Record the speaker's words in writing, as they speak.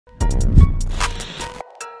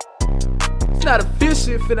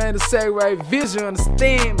vision if it ain't a say right vision,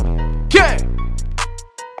 understand me? Yeah!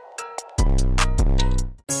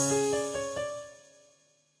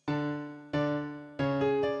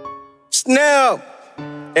 Snap!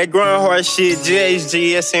 That GrindHard shit,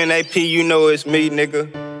 GHGSNAP, you know it's me, nigga.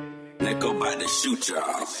 Nigga about to shoot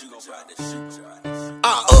y'all.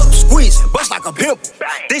 Squeeze, bust like a pimple.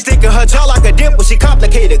 This dick in her jaw like a dimple. She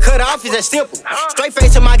complicated, cut off is that simple. Straight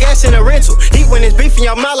face to my gas in a rental. Heat when it's beef in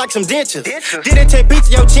your mouth like some dentures. Did it 10 beats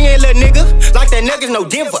to your chin, little nigga. Like that nigga's no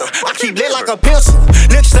Denver. I keep lit like a pencil.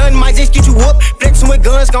 Look, son, might just get you whooped. Flexing with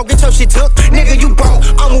guns, gon' get your shit took. Nigga, you broke.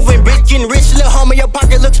 I'm moving rich, getting rich. Little homie, your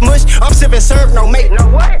pocket looks mush. I'm sipping syrup, no mate. No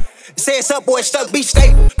what? Say it's up, boy, stuck, be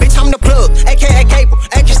stable. Bitch, I'm the plug, aka cable.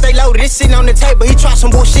 AK stay loaded, it's sitting on the table. He try some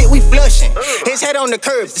bullshit, we flushing. His head on the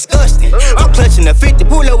curb, disgusting. I'm clutching the 50,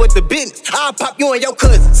 pull up with the business. I'll pop you and your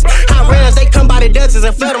cousins. Hot rounds, they come by the dozens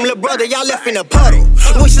and flood them, little brother. Y'all left in a puddle.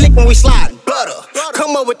 We slick when we slide, butter.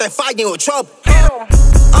 Come up with that fight, you in trouble.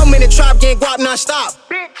 I'm in the trap, getting guap non-stop.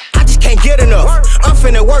 I just can't get enough. I'm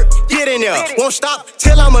finna work, get in there. Won't stop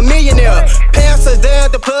till I'm a millionaire. Pants us there,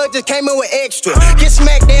 the plug just came in with extra. Get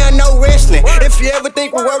smacked down, no wrestling. If you ever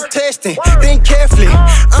think we're worth testing, think carefully.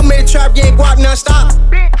 I'm in the trap, getting guap non-stop.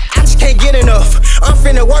 I just can't get enough. I'm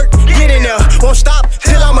finna work, get in there. Won't stop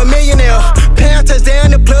till I'm a millionaire. Pants us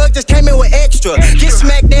down, the plug just came in with extra. Get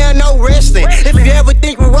smacked down, no wrestling. If you ever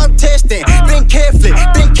think we're worth testing, think carefully,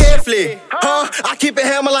 think carefully. I keep it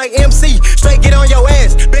hammer like MC. Straight get on your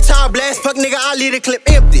ass. Bitch, I'll blast. Fuck nigga, I leave the clip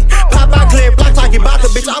empty. Pop out clear, block like Ibaka.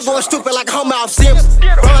 Bitch, I'm going stupid like a homo off Sims.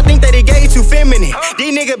 Bro, I think that he gay too feminine.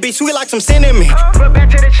 These niggas be sweet like some cinnamon. But back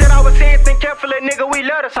to the shit I was saying, think carefully, nigga, we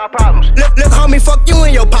love to solve problems. Look, homie, fuck you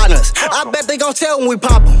and your partners. I bet they gon' tell when we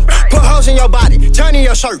pop them. Put holes in your body, turning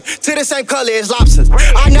your shirt to the same color as lobsters.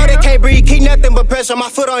 I know they can't breathe, keep nothing but pressure. My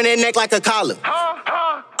foot on their neck like a collar.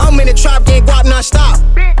 I'm in the trap, getting guap non-stop.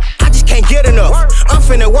 I just can't get enough. I'm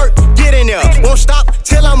finna work, get in there. Won't stop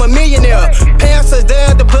till I'm a millionaire. Pants us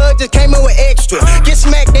there, the plug just came in with extra. Get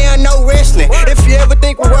smacked down, no wrestling. If you ever